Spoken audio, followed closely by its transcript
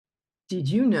Did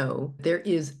you know there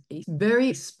is a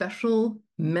very special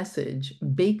message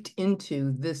baked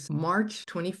into this March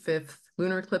 25th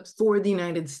lunar eclipse for the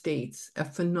United States, a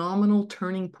phenomenal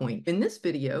turning point? In this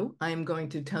video, I am going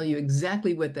to tell you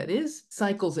exactly what that is,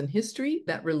 cycles in history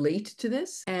that relate to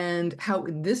this, and how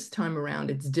this time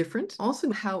around it's different.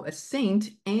 Also, how a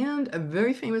saint and a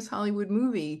very famous Hollywood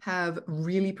movie have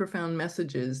really profound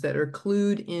messages that are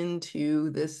clued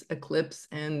into this eclipse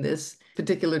and this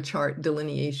particular chart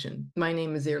delineation. My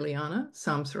name is Irlianna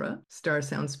Samsara,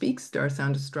 StarSound Speaks,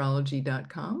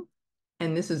 StarSoundastrology.com.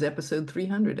 And this is episode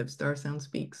 300 of StarSound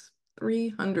Speaks.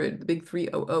 300, the big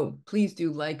 300. Please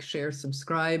do like, share,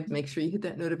 subscribe. Make sure you hit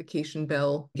that notification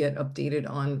bell, get updated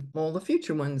on all the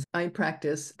future ones. I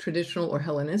practice traditional or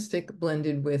Hellenistic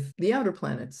blended with the outer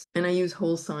planets, and I use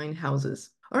whole sign houses.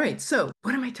 All right, so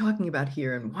what am I talking about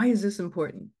here, and why is this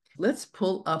important? Let's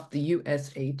pull up the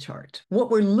USA chart. What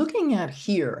we're looking at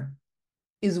here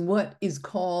is what is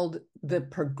called the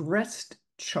progressed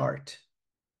chart.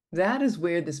 That is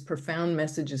where this profound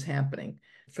message is happening.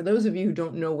 For those of you who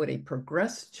don't know what a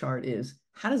progressed chart is,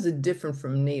 how does it differ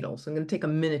from natal? So I'm going to take a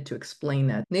minute to explain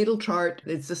that. Natal chart,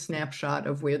 it's a snapshot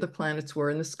of where the planets were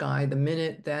in the sky the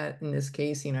minute that, in this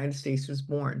case, the United States was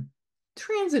born.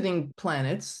 Transiting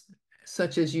planets,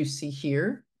 such as you see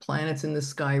here, planets in the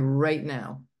sky right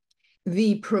now.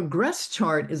 The progress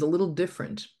chart is a little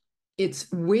different. It's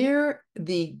where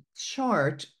the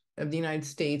chart of the United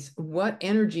States, what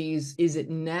energies is it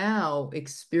now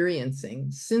experiencing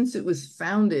since it was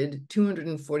founded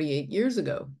 248 years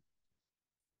ago?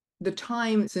 The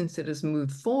time since it has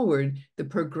moved forward, the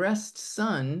progressed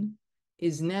sun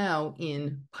is now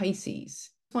in Pisces.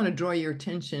 I want to draw your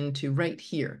attention to right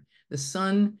here, the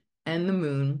sun and the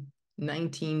moon,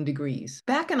 19 degrees.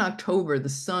 Back in October, the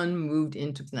sun moved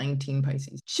into 19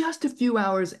 Pisces. Just a few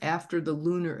hours after the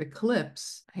lunar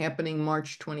eclipse happening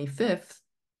March 25th,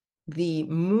 the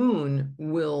moon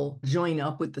will join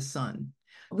up with the sun.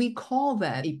 We call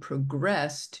that a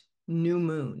progressed new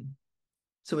moon.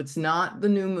 So it's not the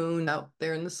new moon out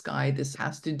there in the sky. This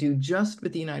has to do just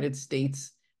with the United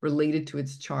States related to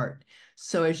its chart.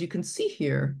 So as you can see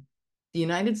here, the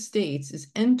United States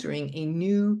is entering a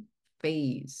new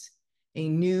phase, a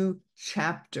new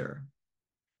chapter,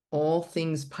 all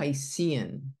things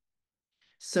Piscean.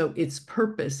 So its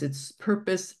purpose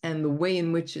and the way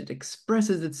in which it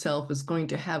expresses itself is going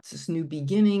to have this new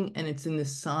beginning, and it's in the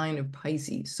sign of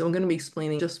Pisces. So I'm going to be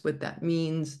explaining just what that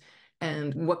means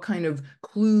and what kind of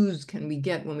clues can we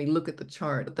get when we look at the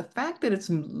chart. But the fact that it's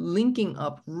linking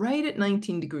up right at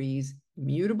 19 degrees,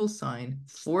 mutable sign,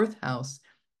 fourth house,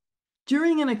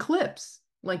 during an eclipse,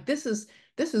 like this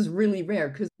is really rare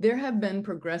because there have been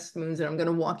progressed moons, and I'm going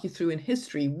to walk you through in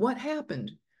history what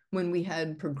happened when we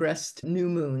had progressed new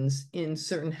moons in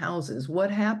certain houses.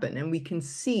 What happened? And we can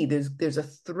see there's a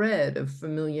thread of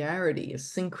familiarity, a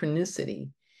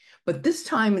synchronicity. But this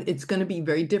time it's going to be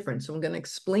very different. So I'm going to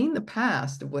explain the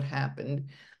past of what happened,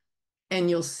 and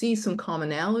you'll see some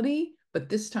commonality, but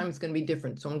this time it's going to be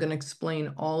different. So I'm going to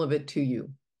explain all of it to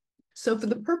you. So for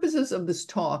the purposes of this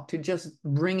talk, to just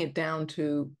bring it down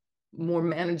to more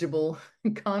manageable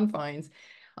confines,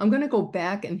 I'm going to go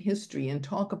back in history and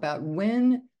talk about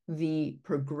when the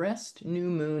progressed new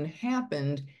moon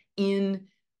happened in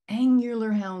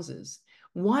angular houses.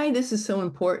 Why this is so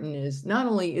important is not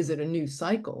only is it a new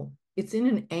cycle, it's in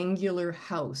an angular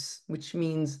house, which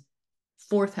means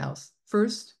fourth house.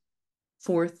 First,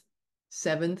 fourth,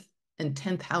 seventh, and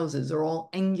 10th houses are all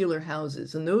angular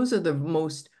houses. And those are the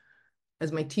most,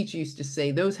 as my teacher used to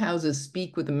say, those houses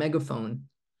speak with a megaphone.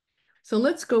 So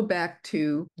let's go back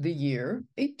to the year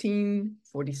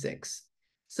 1846.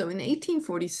 So in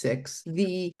 1846,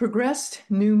 the progressed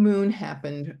new moon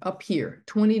happened up here,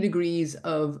 20 degrees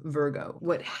of Virgo.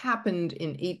 What happened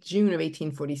in June of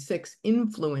 1846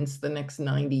 influenced the next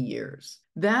 90 years.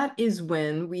 That is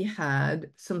when we had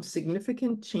some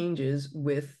significant changes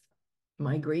with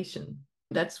migration.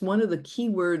 That's one of the key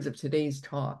words of today's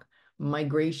talk: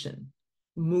 migration,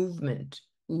 movement,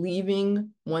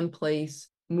 leaving one place,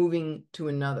 moving to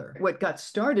another. What got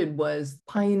started was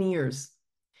pioneers,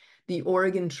 the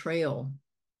Oregon Trail.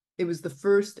 It was the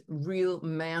first real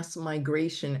mass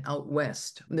migration out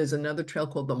west. There's another trail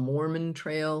called the Mormon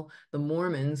Trail. The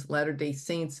Mormons, Latter-day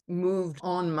Saints, moved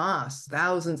en masse.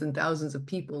 Thousands and thousands of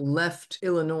people left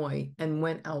Illinois and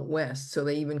went out west. So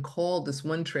they even called this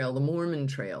one trail the Mormon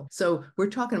Trail. So we're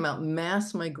talking about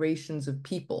mass migrations of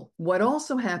people. What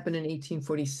also happened in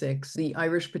 1846, the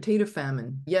Irish potato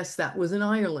famine. Yes, that was in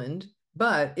Ireland,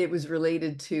 But it was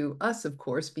related to us, of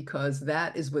course, because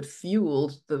that is what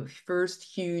fueled the first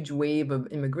huge wave of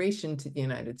immigration to the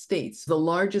United States, the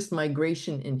largest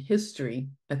migration in history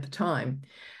at the time.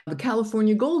 The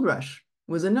California Gold Rush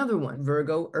was another one.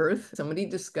 Virgo, Earth, somebody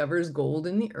discovers gold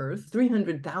in the earth.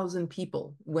 300,000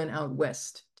 people went out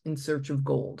west in search of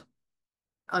gold.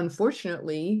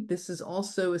 Unfortunately, this is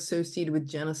also associated with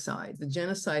genocide, the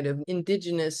genocide of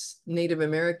indigenous Native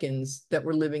Americans that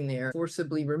were living there,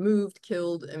 forcibly removed,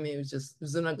 killed. I mean, it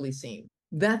was an ugly scene.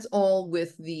 That's all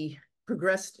with the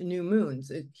progressed new moons,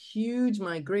 a huge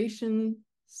migration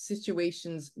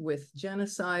situations with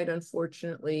genocide,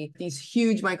 unfortunately, these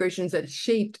huge migrations that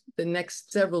shaped the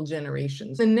next several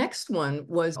generations. The next one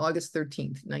was August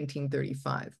 13th,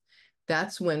 1935.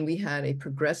 That's when we had a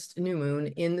progressed new moon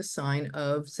in the sign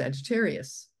of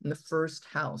Sagittarius, in the first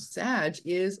house. Sag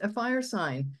is a fire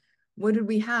sign. What did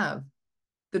we have?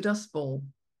 The Dust Bowl,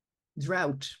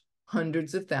 drought.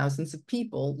 Hundreds of thousands of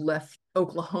people left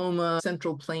Oklahoma,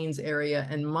 Central Plains area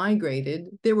and migrated.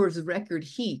 There was record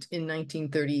heat in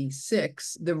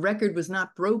 1936. The record was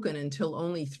not broken until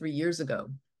only 3 years ago.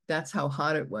 That's how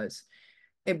hot it was.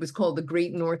 It was called the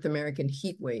Great North American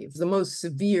Heat Wave, the most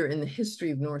severe in the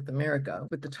history of North America,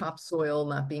 with the topsoil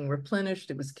not being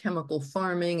replenished. It was chemical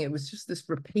farming. It was just this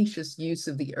rapacious use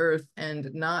of the earth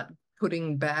and not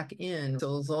putting back in.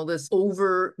 So it's all this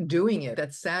overdoing it.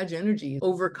 That Sag energy,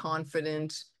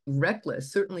 overconfident,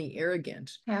 reckless, certainly arrogant.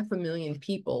 500,000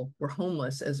 people were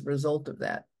homeless as a result of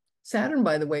that. Saturn,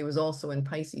 by the way, was also in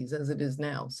Pisces, as it is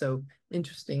now. So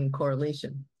interesting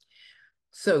correlation.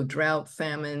 So drought,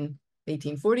 famine,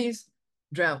 1840s,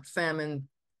 drought, famine,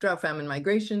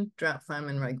 migration, drought,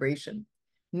 famine, migration.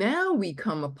 Now we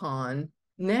come on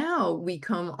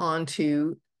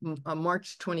to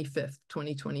March 25th,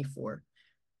 2024.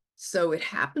 So it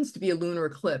happens to be a lunar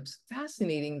eclipse.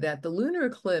 Fascinating that the lunar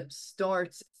eclipse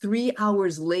starts 3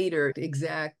 hours later,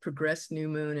 exact progressed new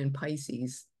moon in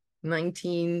Pisces,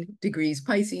 19 degrees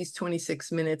Pisces,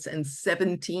 26 minutes and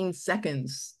 17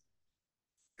 seconds.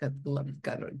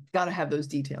 Gotta have those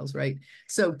details, right?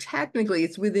 So technically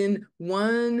it's within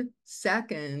 1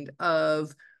 second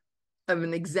of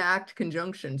an exact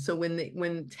conjunction. So when the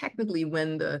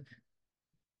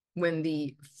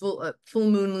full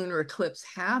moon lunar eclipse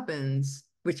happens,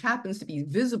 which happens to be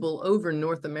visible over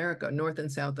North America, North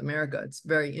and South America, it's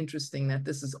very interesting that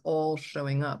this is all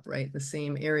showing up, right? The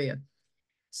same area.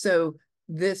 So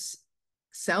this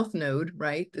south node,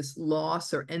 right? This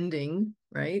loss or ending,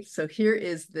 right? So here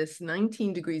is this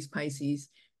 19 degrees Pisces.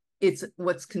 It's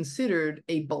what's considered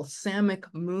a balsamic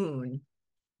moon,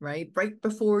 right? Right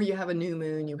before you have a new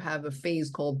moon, you have a phase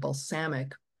called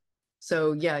balsamic.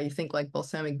 So yeah, you think like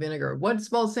balsamic vinegar. What's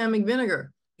balsamic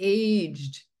vinegar?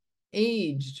 Aged,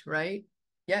 right?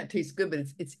 Yeah, it tastes good, but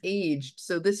it's aged.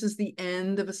 So this is the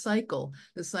end of a cycle.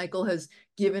 The cycle has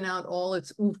given out all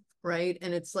its oof, right?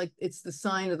 And it's like it's the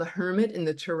sign of the hermit in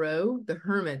the tarot, the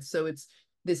hermit. So it's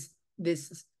this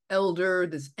elder,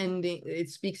 this ending.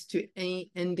 It speaks to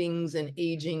endings and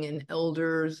aging and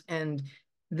elders and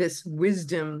this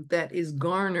wisdom that is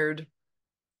garnered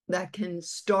that can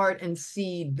start and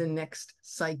seed the next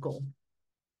cycle.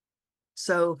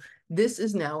 So this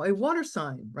is now a water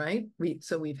sign, right?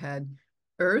 So we've had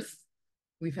earth,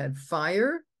 we've had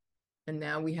fire, and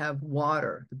now we have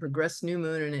water, the progressed new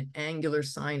moon in an angular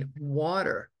sign,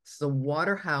 water. It's the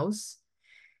water house.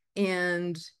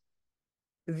 And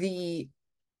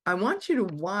I want you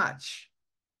to watch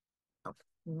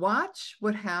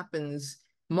what happens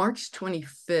March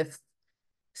 25th,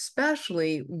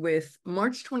 especially with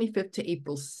March 25th to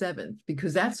April 7th,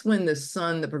 because that's when the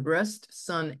sun, the progressed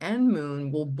sun and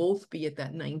moon will both be at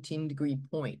that 19-degree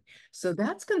point. So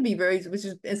that's going to be which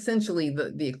is essentially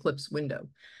the eclipse window.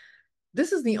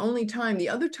 This is the only time, the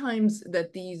other times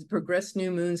that these progressed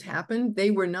new moons happened,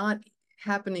 they were not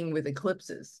happening with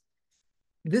eclipses.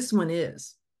 This one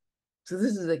is. So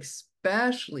this is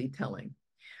especially telling.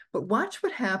 But watch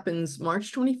what happens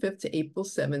March 25th to April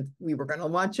 7th. We were going to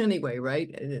watch anyway, right?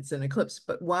 And it's an eclipse,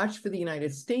 but watch for the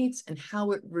United States and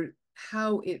how it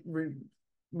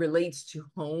relates to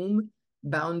home,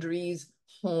 boundaries,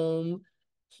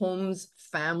 homes,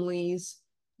 families,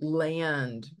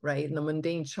 land, right? In the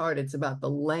mundane chart, it's about the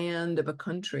land of a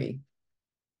country.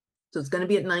 So it's going to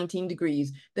be at 19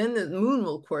 degrees. Then the moon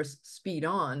will, of course, speed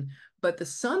on, but the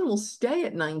sun will stay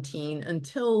at 19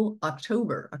 until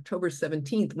October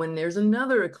 17th, when there's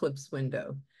another eclipse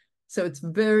window. So it's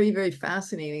very, very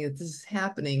fascinating that this is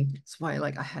happening. That's why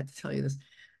I had to tell you this,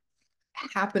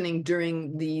 happening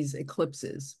during these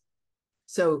eclipses.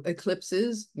 So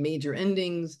eclipses, major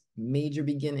endings, major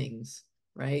beginnings,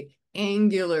 right?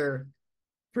 Angular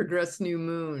Progressed new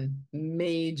moon,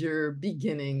 major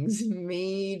beginnings,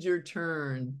 major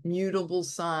turn, mutable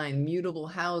sign, mutable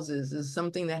houses is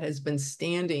something that has been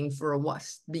standing for a while,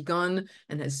 begun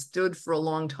and has stood for a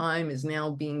long time, is now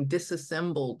being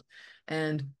disassembled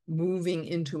and moving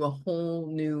into a whole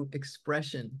new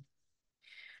expression.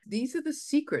 These are the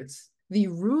secrets. The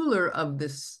ruler of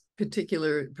this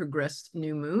particular progressed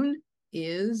new moon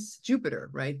is Jupiter,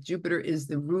 right? Jupiter is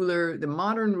the ruler, the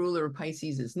modern ruler of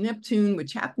Pisces is Neptune,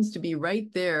 which happens to be right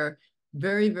there,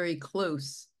 very, very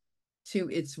close to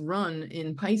its run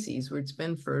in Pisces, where it's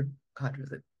been for, God,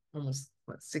 was it almost,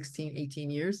 what, 16, 18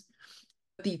 years?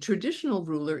 The traditional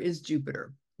ruler is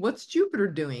Jupiter. What's Jupiter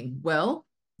doing? Well,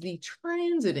 the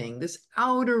transiting, this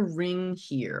outer ring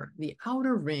here, the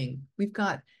outer ring, we've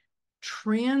got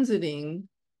transiting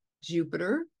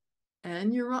Jupiter,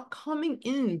 and you're coming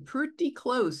in pretty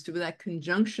close to that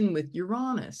conjunction with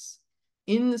Uranus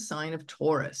in the sign of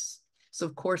Taurus. So,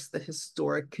 of course, the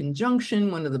historic conjunction,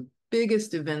 one of the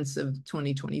biggest events of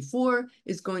 2024,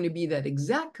 is going to be that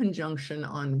exact conjunction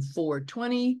on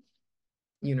 4/20.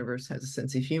 Universe has a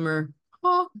sense of humor.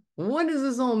 Oh, what does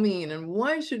this all mean, and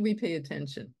why should we pay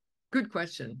attention? Good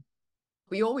question.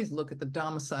 We always look at the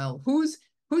domicile.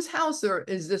 Whose house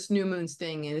is this new moon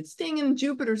staying in? It's staying in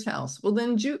Jupiter's house. Well,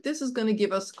 then this is going to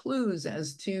give us clues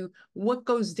as to what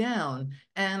goes down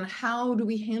and how do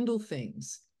we handle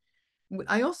things.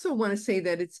 I also want to say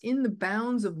that it's in the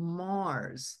bounds of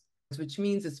Mars, which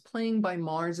means it's playing by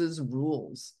Mars's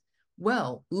rules.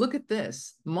 Well, look at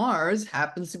this. Mars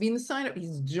happens to be in the sign up.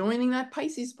 He's joining that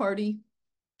Pisces party,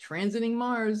 transiting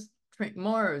Mars.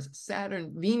 Mars,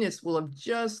 Saturn, Venus will have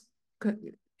just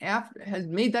has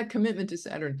made that commitment to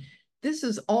Saturn. This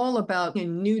is all about a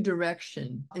new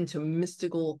direction into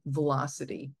mystical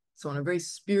velocity. So on a very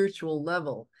spiritual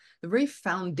level, the very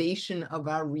foundation of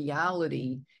our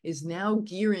reality is now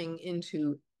gearing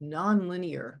into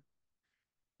nonlinear.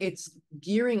 It's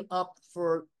gearing up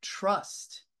for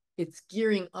trust. It's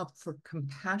gearing up for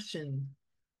compassion,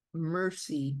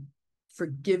 mercy,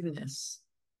 forgiveness.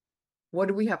 What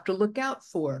do we have to look out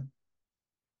for?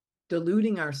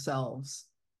 Deluding ourselves,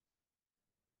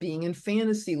 being in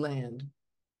fantasy land,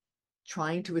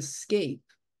 trying to escape.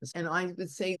 And I would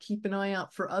say, keep an eye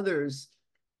out for others.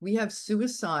 We have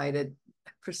suicide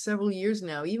for several years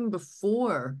now, even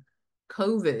before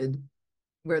COVID,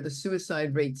 where the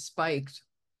suicide rate spiked.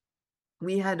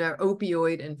 We had our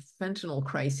opioid and fentanyl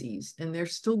crises, and they're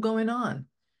still going on.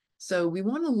 So we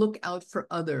want to look out for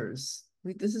others.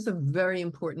 This is a very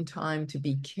important time to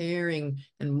be caring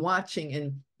and watching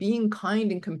and being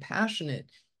kind and compassionate,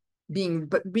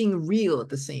 but being real at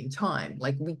the same time.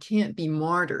 Like, we can't be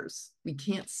martyrs. We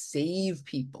can't save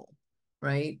people,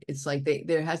 right? It's like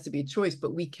there has to be a choice,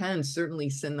 but we can certainly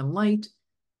send them light,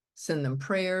 send them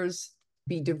prayers,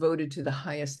 be devoted to the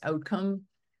highest outcome.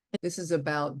 This is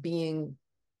about being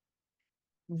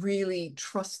really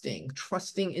trusting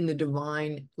in the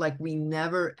divine like we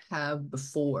never have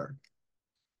before.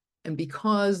 And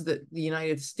because the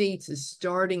United States is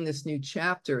starting this new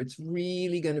chapter, it's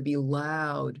really going to be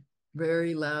loud,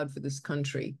 very loud for this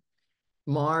country.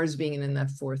 Mars being in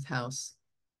that fourth house.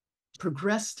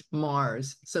 Progressed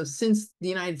Mars. So since the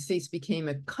United States became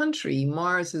a country,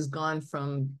 Mars has gone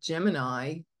from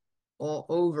Gemini all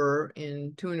over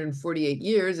in 248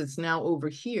 years. It's now over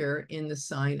here in the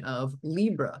sign of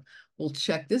Libra. Well,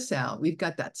 check this out. We've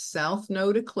got that South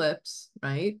Node eclipse,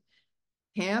 right?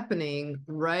 Happening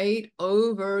right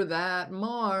over that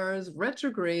Mars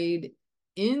retrograde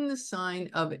in the sign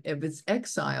of its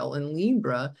exile in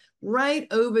Libra, right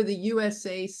over the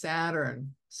USA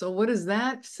Saturn. So what does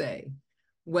that say?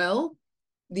 Well,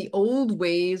 the old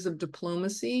ways of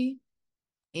diplomacy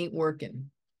ain't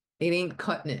working. It ain't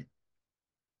cutting it.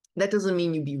 That doesn't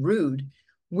mean you be rude.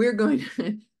 We're going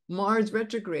to Mars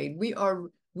retrograde. We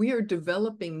are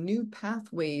developing new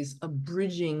pathways of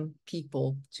bridging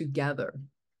people together,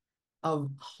 of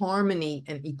harmony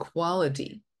and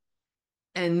equality.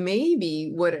 And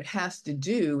maybe what it has to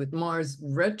do with Mars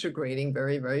retrograding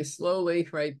very, very slowly,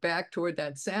 right, back toward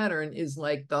that Saturn is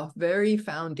like the very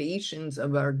foundations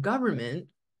of our government.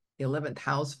 The 11th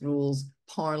house rules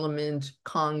parliament,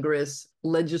 Congress,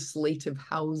 legislative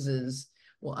houses.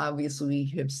 Well, obviously,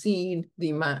 we have seen the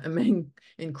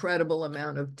incredible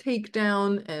amount of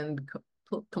takedown and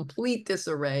complete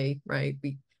disarray, right?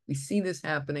 We see this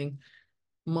happening.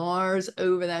 Mars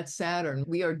over that Saturn.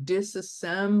 We are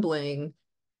disassembling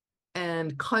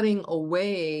and cutting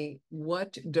away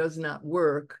what does not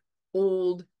work.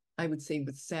 Old, I would say,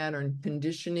 with Saturn,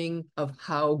 conditioning of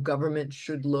how government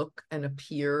should look and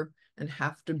appear and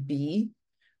have to be.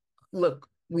 Look,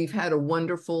 we've had a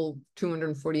wonderful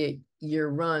 248 year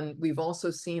run, we've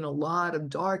also seen a lot of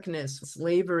darkness,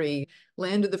 slavery,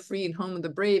 land of the free and home of the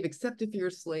brave, except if you're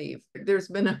a slave. There's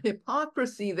been a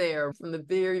hypocrisy there from the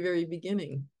very, very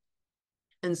beginning.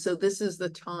 And so this is the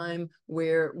time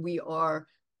where we are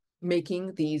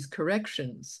making these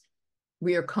corrections.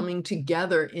 We are coming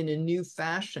together in a new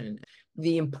fashion.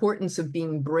 The importance of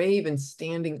being brave and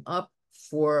standing up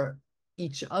for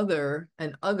each other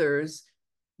and others,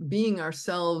 being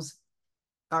ourselves,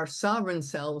 our sovereign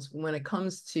selves, when it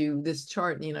comes to this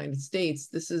chart in the United States,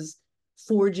 this is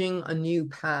forging a new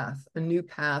path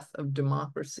of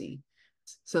democracy.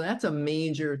 So that's a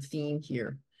major theme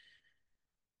here.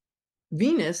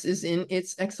 Venus is in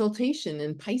its exaltation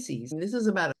in Pisces. And this is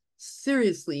about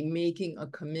seriously making a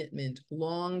commitment,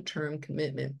 long-term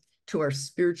commitment to our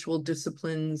spiritual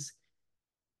disciplines,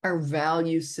 our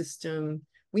value system.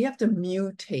 We have to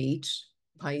mutate.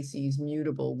 Pisces,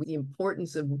 mutable, the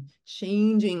importance of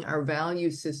changing our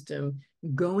value system,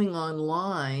 going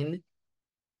online,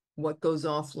 what goes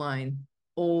offline,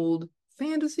 old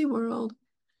fantasy world,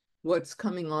 what's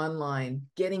coming online,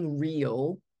 getting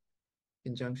real,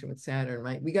 conjunction with Saturn,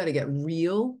 right? We got to get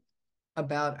real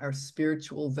about our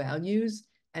spiritual values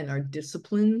and our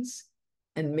disciplines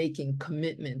and making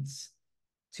commitments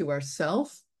to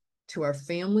ourselves, to our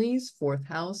families, fourth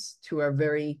house, to our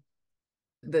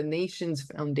the nation's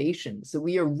foundation. So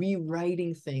we are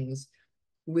rewriting things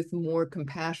with more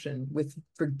compassion, with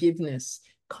forgiveness,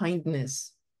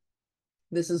 kindness.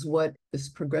 This is what this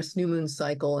progressed new moon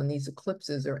cycle and these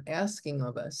eclipses are asking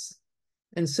of us.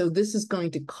 And so this is going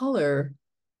to color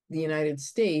the United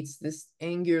States. This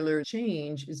angular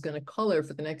change is going to color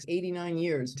for the next 89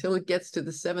 years until it gets to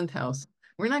the seventh house.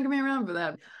 We're not going to be around for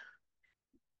that.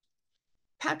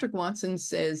 Patrick Watson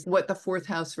says what the fourth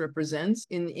house represents.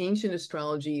 In ancient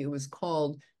astrology, it was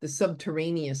called the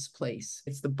subterraneous place.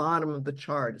 It's the bottom of the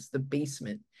chart. It's the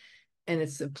basement. And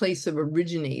it's a place of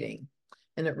originating.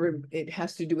 And it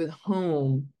has to do with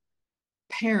home,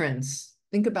 parents.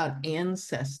 Think about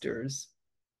ancestors,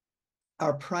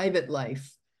 our private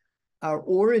life, our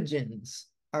origins,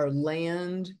 our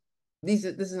land. This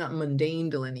is not mundane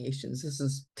delineations. This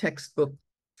is textbook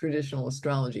traditional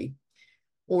astrology.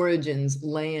 Origins,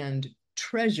 land,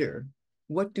 treasure.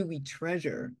 What do we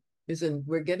treasure?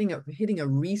 We're hitting a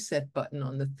reset button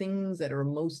on the things that are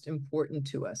most important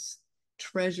to us.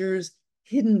 Treasures,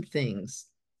 hidden things.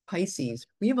 Pisces,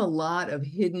 we have a lot of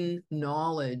hidden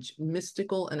knowledge,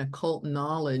 mystical and occult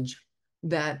knowledge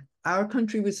that our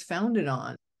country was founded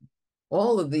on.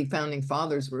 All of the founding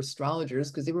fathers were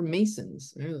astrologers because they were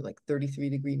Masons. They were like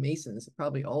 33-degree Masons,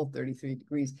 probably all 33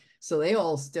 degrees. So they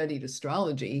all studied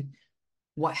astrology.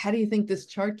 How do you think this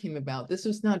chart came about? This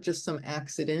was not just some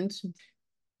accident.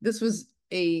 This was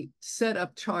a set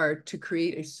up chart to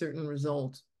create a certain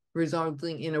result,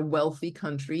 resulting in a wealthy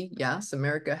country. Yes,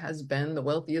 America has been the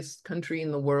wealthiest country in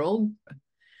the world. I'm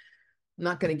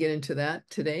not going to get into that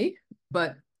today.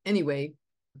 But anyway,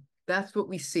 that's what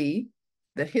we see.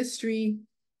 The history,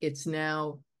 it's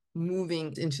now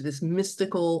moving into this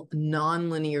mystical,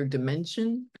 nonlinear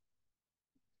dimension.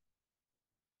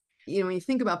 When you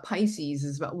think about Pisces,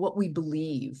 it's about what we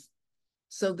believe.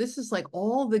 So this is like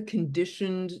all the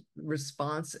conditioned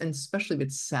response, and especially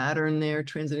with Saturn there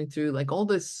transiting through, like all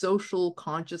the social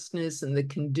consciousness and the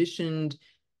conditioned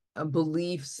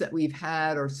beliefs that we've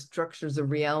had, or structures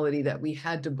of reality that we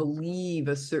had to believe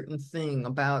a certain thing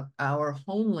about our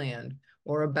homeland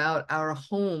or about our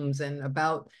homes and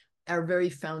about our very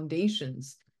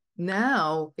foundations.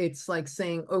 Now it's like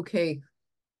saying, okay,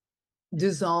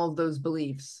 dissolve those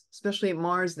beliefs, especially at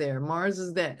Mars there. Mars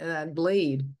is that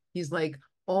blade. He's like,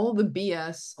 all the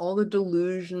BS, all the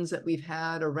delusions that we've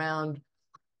had around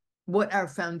what our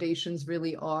foundations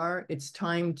really are, it's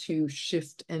time to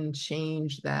shift and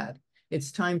change that.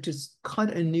 It's time to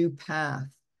cut a new path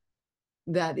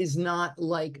that is not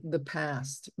like the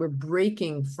past. We're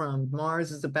breaking from,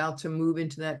 Mars is about to move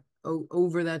into that,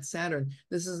 over that Saturn.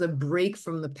 This is a break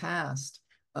from the past.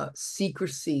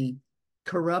 Secrecy,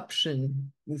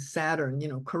 corruption with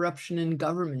Saturn, corruption in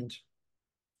government.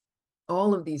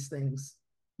 All of these things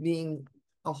being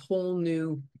a whole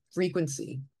new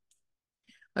frequency.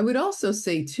 I would also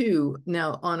say too,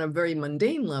 now on a very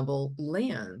mundane level,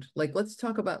 land. Like, let's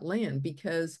talk about land,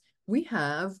 because we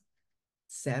have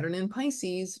Saturn in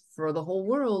Pisces for the whole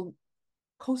world,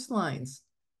 coastlines,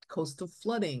 coastal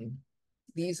flooding.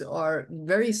 These are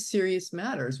very serious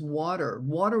matters. Water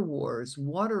wars,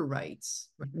 water rights.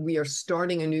 We are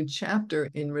starting a new chapter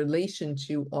in relation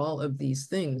to all of these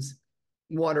things.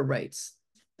 Water rights.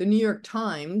 The New York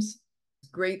Times,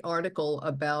 great article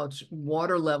about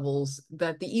water levels,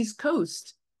 that the East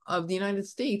Coast of the United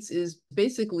States is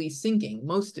basically sinking,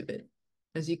 most of it.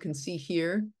 as you can see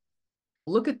here.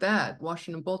 Look at that,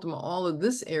 Washington, Baltimore, all of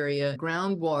this area,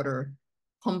 groundwater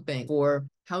pumping for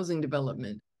housing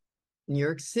development. New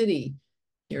York City,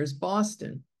 here's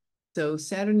Boston. So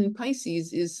Saturn in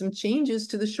Pisces is some changes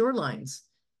to the shorelines.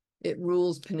 It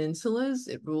rules peninsulas,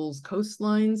 it rules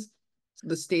coastlines.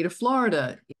 The state of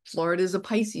Florida, Florida is a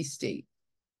Pisces state,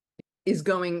 is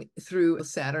going through a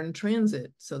Saturn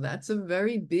transit. So that's a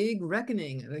very big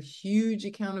reckoning and a huge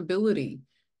accountability,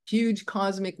 huge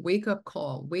cosmic wake-up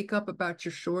call. Wake up about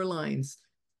your shorelines.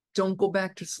 Don't go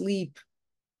back to sleep.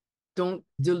 Don't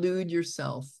delude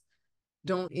yourself.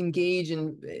 Don't engage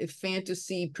in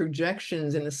fantasy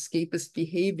projections and escapist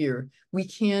behavior. We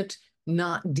can't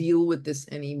not deal with this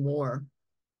anymore.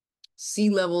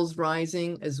 Sea levels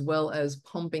rising as well as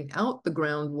pumping out the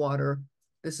groundwater.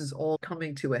 This is all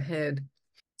coming to a head.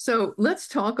 So let's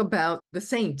talk about The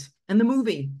Saint and the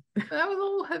movie. That was a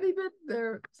little heavy bit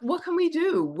there. What can we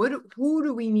do? Who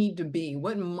do we need to be?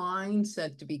 What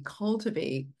mindset do we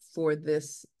cultivate for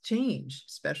this change,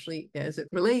 especially as it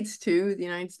relates to the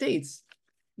United States?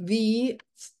 The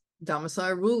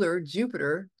domicile ruler,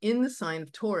 Jupiter, in the sign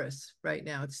of Taurus right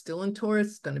now. It's still in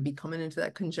Taurus, going to be coming into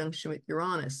that conjunction with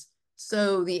Uranus.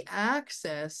 So the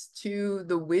access to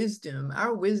the wisdom,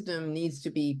 our wisdom needs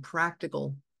to be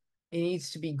practical. It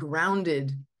needs to be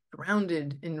grounded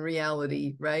in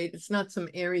reality, right? It's not some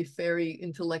airy-fairy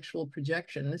intellectual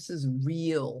projection. This is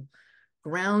real.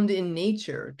 Ground in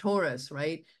nature, Taurus,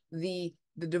 right? The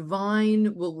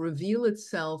divine will reveal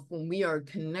itself when we are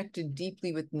connected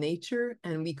deeply with nature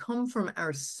and we come from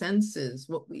our senses.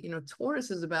 What we,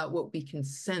 Taurus is about what we can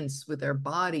sense with our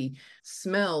body,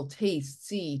 smell, taste,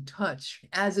 see, touch.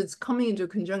 As it's coming into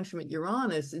conjunction with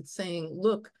Uranus, it's saying,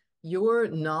 look, your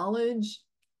knowledge,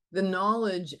 the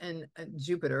knowledge and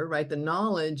Jupiter, right? The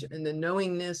knowledge and the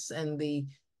knowingness and the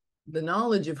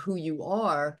knowledge of who you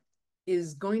are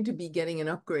is going to be getting an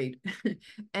upgrade.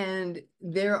 And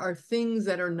there are things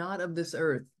that are not of this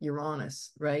earth,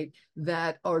 Uranus, right,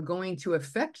 that are going to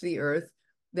affect the earth,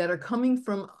 that are coming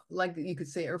from, like you could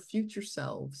say, our future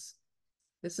selves.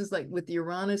 This is like with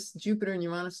Uranus, Jupiter and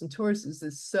Uranus and Taurus, is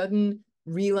this sudden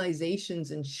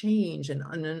realizations and change and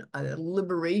a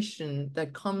liberation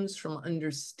that comes from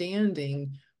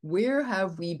understanding where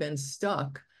have we been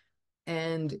stuck.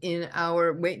 And in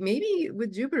our, maybe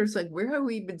with Jupiter, it's like, where have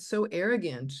we been so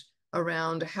arrogant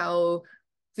around how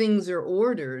things are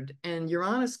ordered? And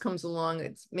Uranus comes along,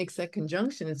 it makes that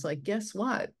conjunction. It's like, guess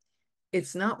what?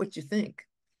 It's not what you think.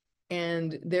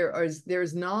 And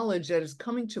there's knowledge that is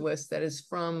coming to us that is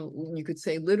from, you could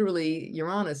say, literally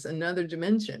Uranus, another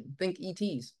dimension. Think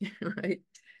ETs, right?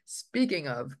 Speaking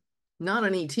of, not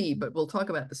an ET, but we'll talk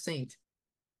about the saint.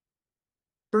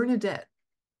 Bernadette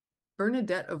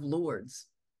of Lourdes.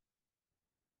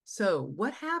 So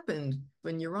what happened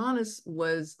when Uranus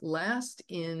was last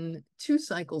in 2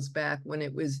 cycles back, when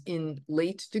it was in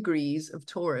late degrees of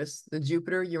Taurus, the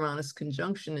Jupiter-Uranus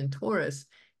conjunction in Taurus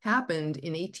happened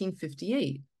in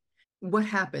 1858. What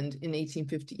happened in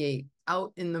 1858?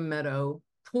 Out in the meadow,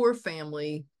 poor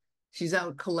family. She's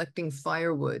out collecting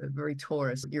firewood, very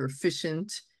Taurus. You're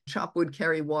efficient, chop wood,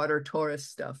 carry water, Taurus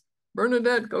stuff.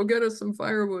 Bernadette, go get us some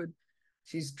firewood.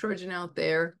 She's trudging out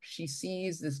there. She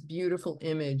sees this beautiful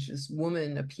image. This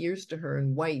woman appears to her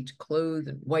in white clothes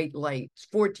and white light. She's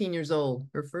 14 years old,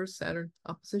 her first Saturn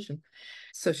opposition.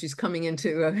 So she's coming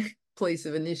into a place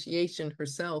of initiation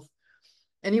herself.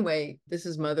 Anyway, this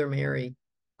is Mother Mary.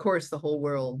 Of course, the whole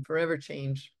world forever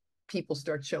changed. People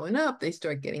start showing up. They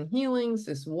start getting healings.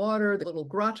 This water, the little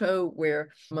grotto where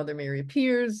Mother Mary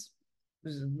appears,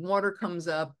 water comes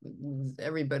up.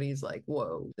 Everybody's like,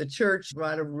 whoa. The church, a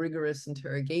lot of rigorous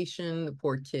interrogation. The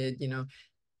poor kid,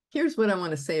 Here's what I want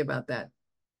to say about that.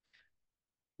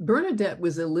 Bernadette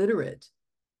was illiterate.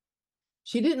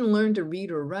 She didn't learn to read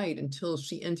or write until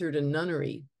she entered a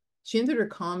nunnery. She entered a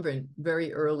convent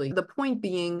very early. The point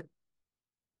being,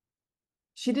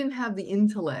 she didn't have the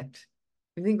intellect.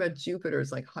 You think about Jupiter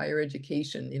as like higher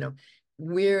education,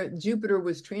 where Jupiter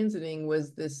was transiting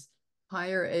was this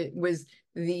was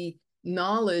the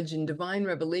knowledge and divine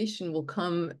revelation will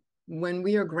come when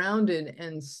we are grounded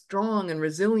and strong and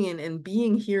resilient and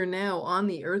being here now on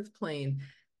the earth plane.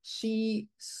 She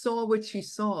saw what she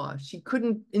saw. She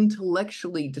couldn't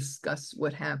intellectually discuss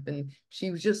what happened. She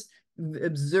just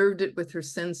observed it with her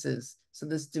senses. So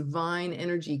this divine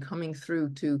energy coming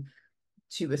through to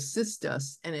assist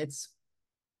us, and it's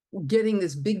getting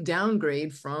this big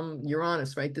downgrade from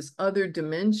Uranus, right? This other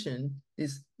dimension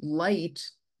is light.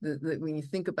 When you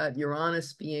think about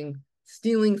Uranus being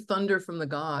stealing thunder from the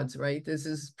gods, right? This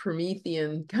is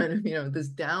Promethean kind of, this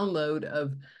download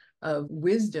of of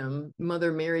wisdom.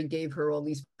 Mother Mary gave her all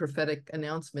these prophetic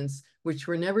announcements, which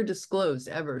were never disclosed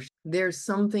ever. There's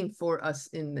something for us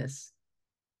in this.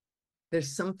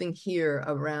 There's something here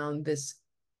around this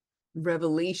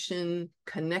revelation,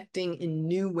 connecting in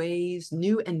new ways,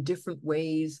 new and different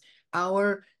ways.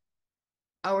 Our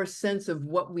sense of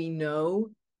what we know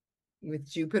with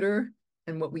Jupiter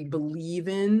and what we believe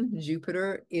in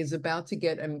Jupiter is about to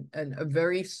get a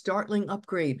very startling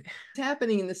upgrade. It's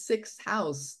happening in the 6th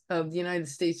house of the United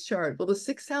States chart. Well, the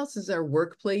 6th house is our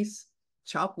workplace.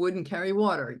 Chop wood and carry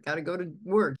water. Got to go to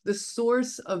work. The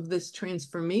source of this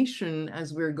transformation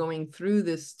as we're going through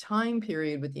this time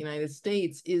period with the United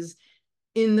States is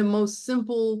in the most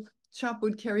simple chop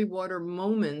wood, carry water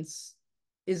moments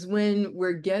is when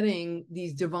we're getting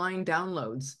these divine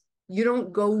downloads. You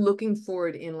don't go looking for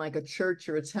it in like a church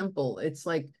or a temple. It's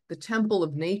like the temple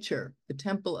of nature, the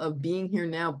temple of being here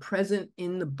now, present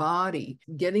in the body,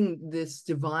 getting this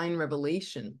divine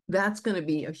revelation. That's going to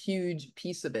be a huge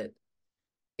piece of it.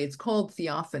 It's called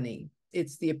theophany.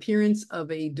 It's the appearance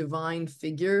of a divine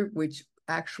figure, which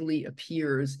actually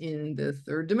appears in the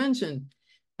 3rd dimension,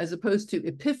 as opposed to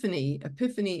epiphany.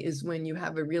 Epiphany is when you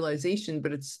have a realization,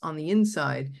 but it's on the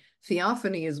inside.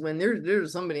 Theophany is when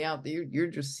there's somebody out there, you're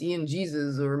just seeing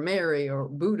Jesus or Mary or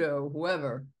Buddha or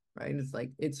whoever, right? It's like,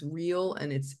 it's real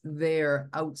and it's there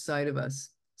outside of us.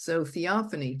 So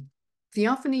theophany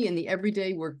in the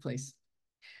everyday workplace.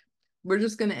 We're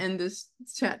just going to end this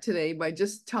chat today by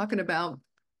just talking about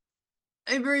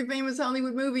a very famous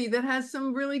Hollywood movie that has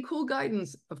some really cool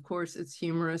guidance. Of course, it's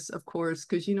humorous, of course,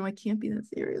 because, you know, I can't be that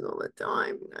serious all the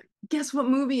time. Guess what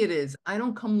movie it is? I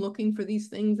don't come looking for these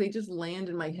things. They just land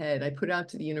in my head. I put out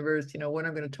to the universe, you know, what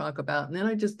I'm going to talk about. And then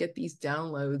I just get these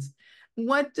downloads.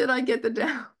 What did I get the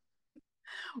down?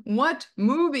 What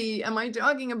movie am I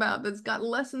talking about that's got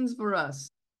lessons for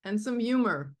us and some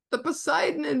humor? The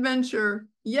Poseidon Adventure.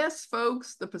 Yes,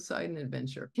 folks, The Poseidon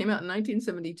Adventure came out in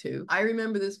 1972. I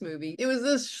remember this movie. It was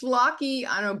this schlocky,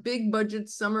 I don't know, big budget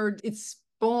summer. It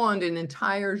spawned an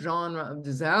entire genre of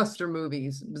disaster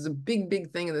movies. It was a big,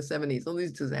 big thing in the 70s, all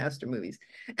these disaster movies.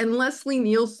 And Leslie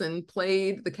Nielsen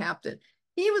played the captain.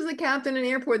 He was the captain in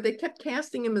an airport. They kept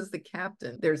casting him as the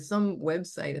captain. There's some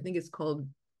website, I think it's called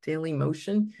Daily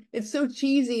Motion. It's so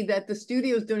cheesy that the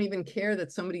studios don't even care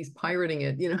that somebody's pirating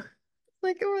it, you know?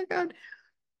 Like, oh my God.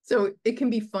 So it can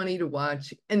be funny to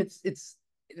watch. And it's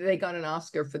they got an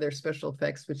Oscar for their special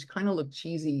effects, which kind of look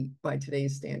cheesy by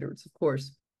today's standards, of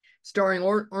course. Starring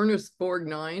Ernest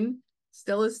Borgnine,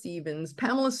 Stella Stevens,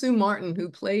 Pamela Sue Martin, who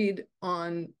played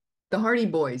on The Hardy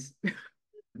Boys.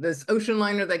 This ocean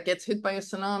liner that gets hit by a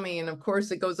tsunami, and of course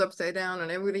it goes upside down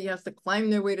and everybody has to climb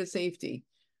their way to safety.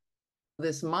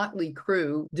 This motley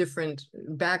crew, different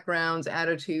backgrounds,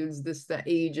 attitudes, the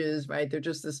ages, right? They're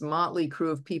just this motley crew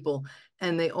of people,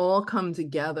 and they all come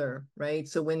together, right?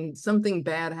 So when something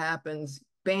bad happens,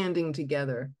 banding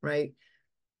together, right?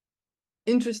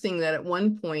 Interesting that at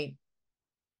one point,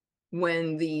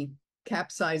 when the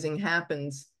capsizing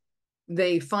happens,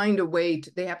 they find a way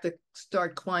they have to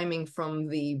start climbing from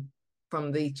the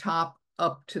top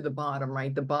up to the bottom,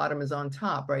 right? The bottom is on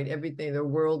top, right? Everything, their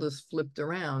world is flipped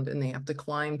around and they have to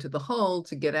climb to the hull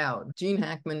to get out. Gene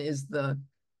Hackman is the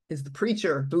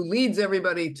preacher who leads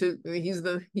everybody to, he's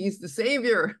the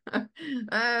savior.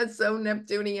 It's so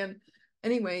Neptunian.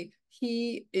 Anyway,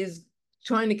 he is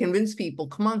trying to convince people,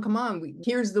 come on,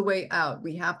 here's the way out.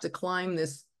 We have to climb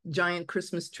this giant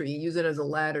Christmas tree, use it as a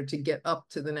ladder to get up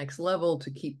to the next level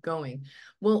to keep going.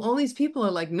 Well, all these people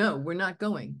are like, no, we're not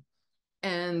going.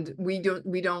 And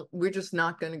we're just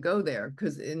not going to go there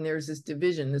and there's this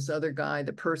division. This other guy,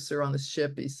 the purser on the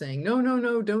ship, is saying, no,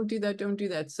 don't do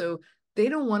that. So they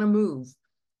don't want to move.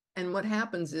 And what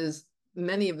happens is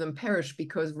many of them perish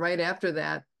because right after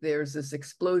that, there's this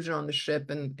explosion on the ship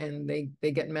and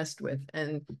they get messed with.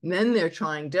 And then they're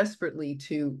trying desperately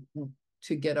to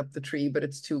get up the tree, but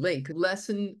it's too late.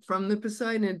 Lesson from the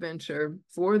Poseidon Adventure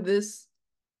for this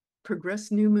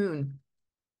progressed new moon.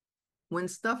 When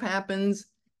stuff happens,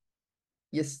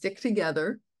 you stick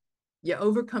together, you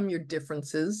overcome your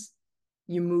differences,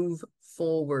 you move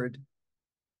forward,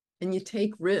 and you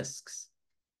take risks.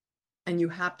 And you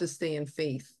have to stay in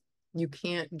faith. You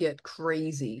can't get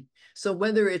crazy. So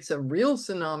whether it's a real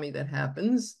tsunami that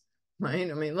happens, right?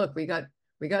 I mean, look, we got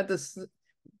this,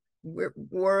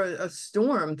 or a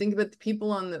storm. Think about the people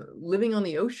living on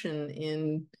the ocean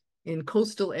in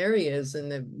coastal areas,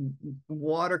 and the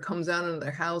water comes out into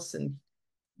their house and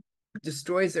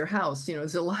destroys their house. You know,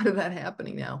 there's a lot of that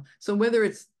happening now. So whether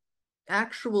it's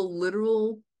actual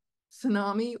literal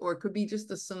tsunami, or it could be just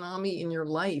a tsunami in your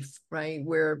life, right?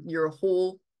 Where your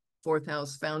whole 4th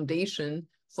house foundation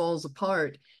falls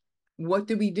apart. what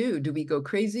do? Do we go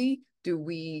crazy? Do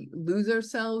we lose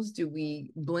ourselves? Do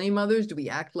we blame others? Do we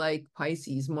act like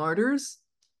Pisces martyrs?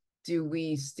 Do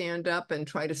we stand up and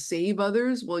try to save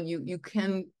others? Well, you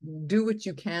can do what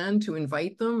you can to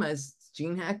invite them, as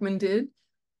Gene Hackman did.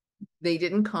 They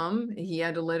didn't come. He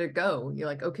had to let it go. You're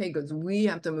like, okay, because we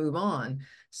have to move on.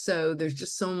 So there's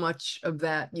just so much of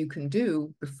that you can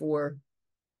do before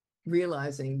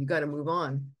realizing you got to move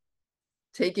on.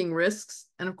 Taking risks.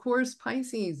 And of course,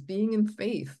 Pisces, being in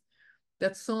faith.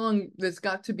 That song, There's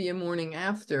Got to Be a Morning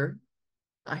After.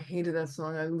 I hated that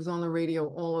song. I was on the radio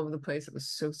all over the place. I was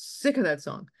so sick of that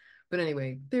song. But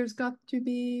anyway, there's got to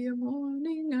be a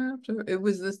morning after. It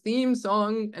was the theme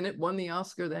song, and it won the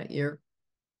Oscar that year.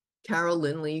 Carol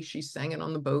Lindley, she sang it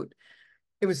on the boat.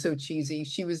 It was so cheesy.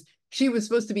 She was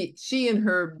supposed to be, she and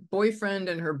her boyfriend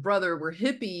and her brother were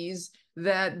hippies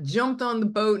that jumped on the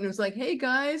boat and was like, hey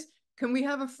guys, can we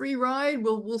have a free ride?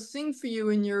 We'll sing for you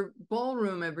in your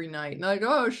ballroom every night. And like,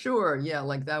 oh, sure. Yeah,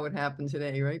 like that would happen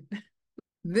today, right?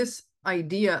 This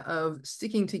idea of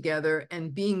sticking together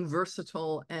and being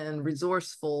versatile and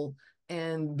resourceful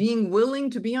and being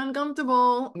willing to be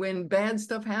uncomfortable when bad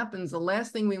stuff happens. The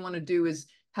last thing we want to do is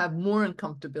have more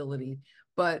uncomfortability.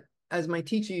 But as my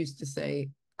teacher used to say,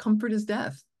 comfort is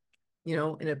death. You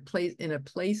know, in a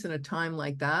place in a time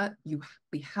like that,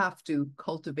 we have to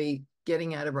cultivate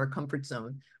getting out of our comfort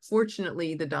zone.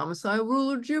 Fortunately, the domicile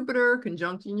ruler Jupiter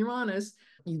conjunct Uranus,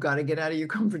 you got to get out of your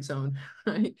comfort zone,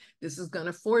 right? This is going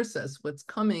to force us. What's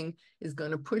coming is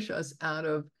going to push us out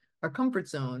of our comfort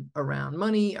zone around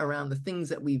money, around the things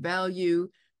that we value,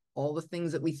 all the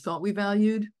things that we thought we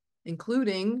valued,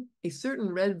 including a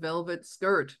certain red velvet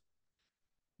skirt.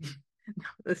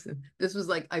 Listen, this was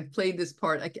like, I played this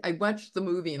part. I watched the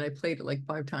movie and I played it like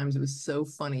 5 times. It was so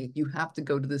funny. You have to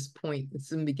go to this point.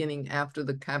 It's in the beginning after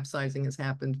the capsizing has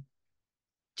happened.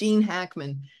 Gene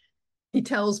Hackman, he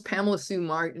tells Pamela Sue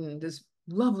Martin, this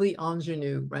lovely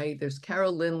ingenue, right? There's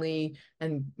Carol Lindley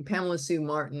and Pamela Sue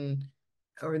Martin,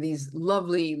 or these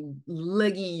lovely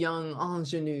leggy young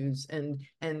ingenues, and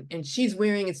she's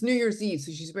wearing, it's New Year's Eve,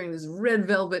 so she's wearing this red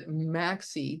velvet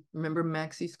maxi. Remember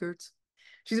maxi skirts?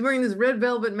 She's wearing this red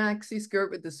velvet maxi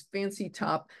skirt with this fancy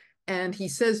top. And he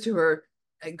says to her,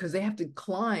 because they have to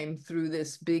climb through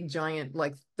this big giant,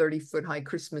 like 30-foot high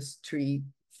Christmas tree,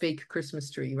 fake Christmas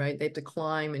tree, right? They have to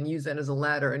climb and use that as a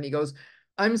ladder. And he goes,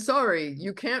 I'm sorry,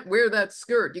 you can't wear that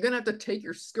skirt. You're going to have to take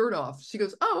your skirt off. She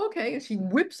goes, oh, okay. And she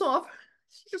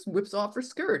just whips off her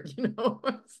skirt, you know?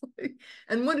 Like,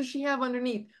 and what does she have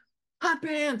underneath? Hot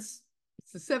pants.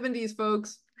 It's the 70s,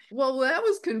 folks. Well, that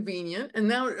was convenient. And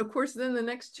now, of course, then the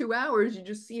next 2 hours, you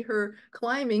just see her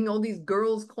climbing, all these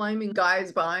girls climbing,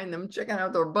 guys behind them, checking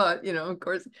out their butt. You know, of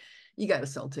course, you got to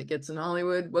sell tickets in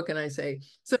Hollywood. What can I say?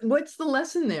 So what's the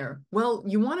lesson there? Well,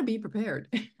 you want to be prepared.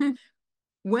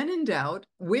 When in doubt,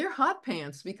 wear hot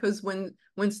pants, because when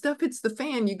stuff hits the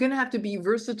fan, you're going to have to be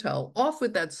versatile. Off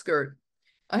with that skirt.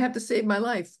 I have to save my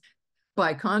life.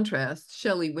 By contrast,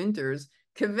 Shelley Winters,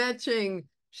 kvetching,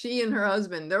 she and her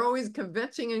husband, they're always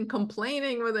kvetching and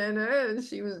complaining within it. And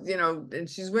she was, you know, and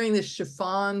she's wearing this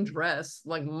chiffon dress,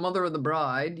 like mother of the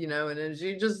bride, you know, and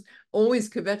she just always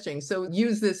kvetching. So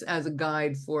use this as a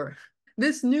guide for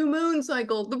this new moon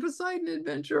cycle, the Poseidon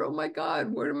adventure. Oh my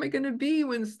God, where am I going to be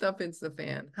when stuff hits the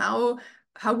fan? How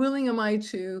willing am I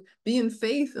to be in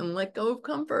faith and let go of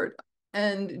comfort?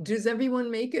 And does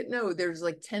everyone make it? No, there's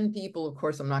like 10 people. Of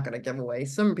course, I'm not going to give away.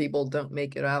 Some people don't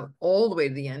make it out all the way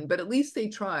to the end, but at least they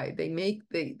try. They make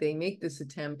this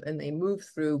attempt and they move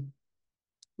through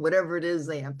whatever it is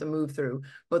they have to move through.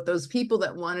 But those people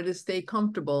that wanted to stay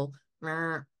comfortable,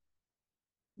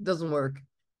 doesn't work.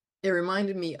 It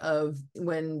reminded me of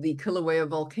when the Kilauea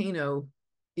volcano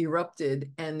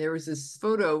erupted, and there was this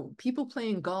photo, people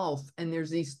playing golf, and there's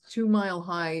these 2 mile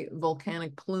high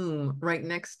volcanic plume right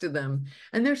next to them,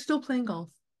 and they're still playing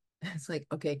golf. It's like,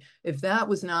 okay, if that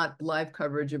was not live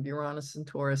coverage of Uranus and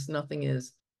Taurus, nothing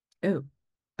is. Oh,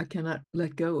 I cannot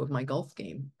let go of my golf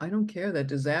game. I don't care that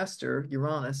disaster,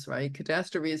 Uranus, right?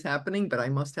 Catastrophe is happening, but I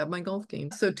must have my golf game.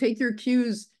 So take your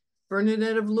cues,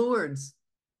 Bernadette of Lourdes,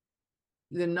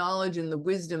 the knowledge and the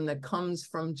wisdom that comes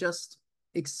from just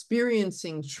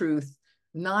experiencing truth,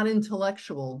 not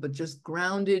intellectual, but just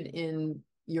grounded in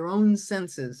your own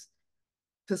senses.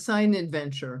 Poseidon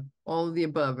adventure, all of the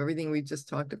above, everything we just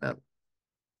talked about.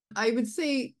 I would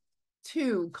say,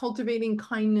 too, cultivating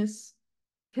kindness,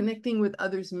 connecting with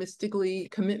others mystically,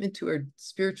 commitment to our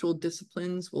spiritual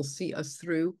disciplines will see us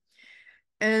through.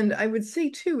 And I would say,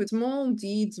 too, small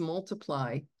deeds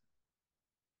multiply.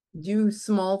 Do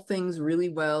small things really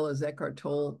well, as Eckhart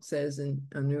Tolle says in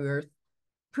A New Earth.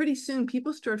 pretty soon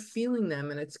people start feeling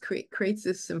them, and it creates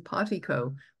this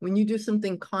simpatico. When you do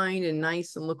something kind and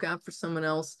nice and look out for someone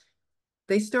else,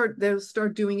 they'll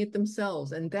start doing it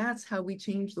themselves. And that's how we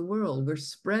change the world. We're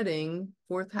spreading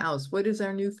fourth house. What is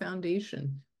our new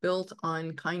foundation? Built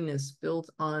on kindness, built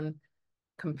on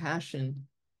compassion,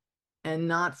 and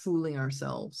not fooling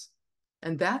ourselves.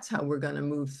 And that's how we're going to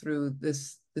move through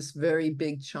this very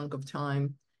big chunk of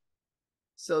time.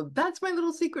 So that's my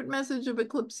little secret message of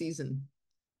eclipse season.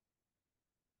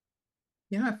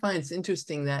 I find it's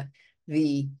interesting that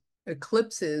the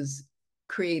eclipses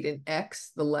create an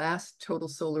X, the last total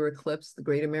solar eclipse, the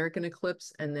Great American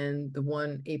Eclipse, and then the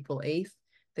one April 8th.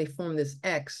 They form this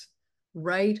X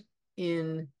right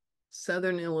in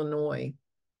southern Illinois.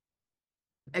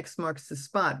 X marks the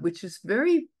spot, which is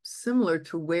very similar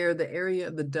to where the area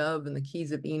of the dove and the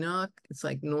Keys of Enoch. It's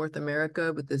like North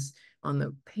America with this, on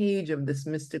the page of this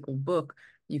mystical book,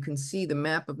 you can see the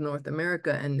map of North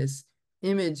America and this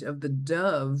image of the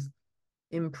dove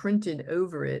imprinted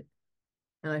over it.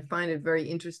 And I find it very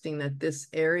interesting that this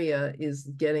area is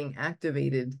getting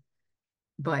activated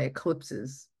by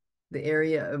eclipses, the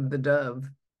area of the dove.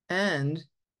 And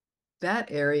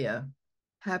that area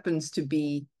happens to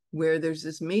be where there's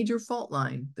this major fault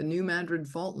line, the New Madrid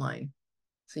fault line.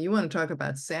 So you want to talk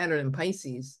about Saturn and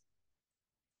Pisces.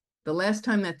 The last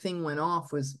time that thing went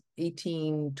off was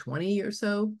 1820 or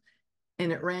so,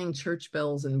 and it rang church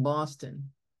bells in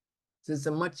Boston. So it's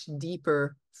a much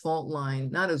deeper fault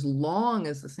line, not as long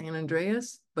as the San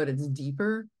Andreas, but it's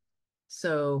deeper.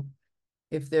 So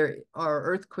if there are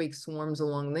earthquake swarms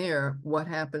along there, what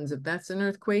happens if that's an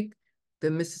earthquake?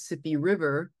 The Mississippi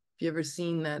River, if you ever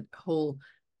seen that whole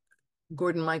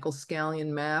Gordon Michael Scallion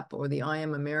map or the I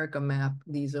Am America map,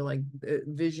 these are like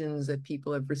visions that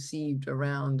people have received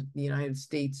around the United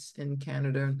States and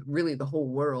Canada, really the whole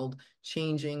world,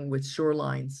 changing with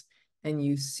shorelines. And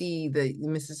you see the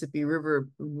Mississippi River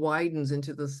widens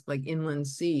into this like inland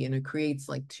sea, and it creates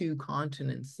like two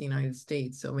continents, the United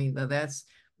States. So I mean, there's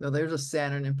a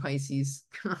Saturn and Pisces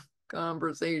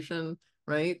conversation,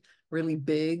 right? Really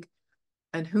big.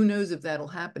 And who knows if that'll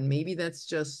happen? Maybe that's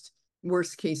just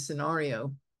worst case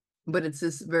scenario, but it's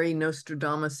this very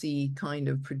Nostradamus-y kind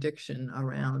of prediction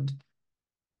around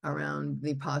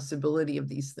the possibility of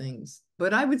these things.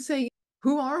 But I would say,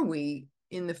 who are we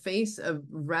in the face of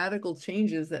radical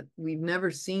changes that we've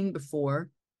never seen before?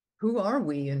 Who are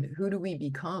we and who do we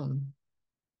become?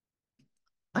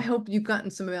 I hope you've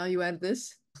gotten some value out of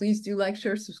this. Please do like,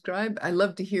 share, subscribe. I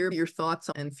love to hear your thoughts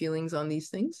and feelings on these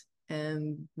things.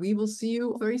 And we will see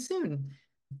you very soon.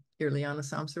 Irlianna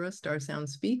Samsara, StarSound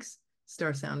Speaks,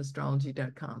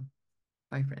 starsoundastrology.com.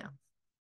 Bye for now.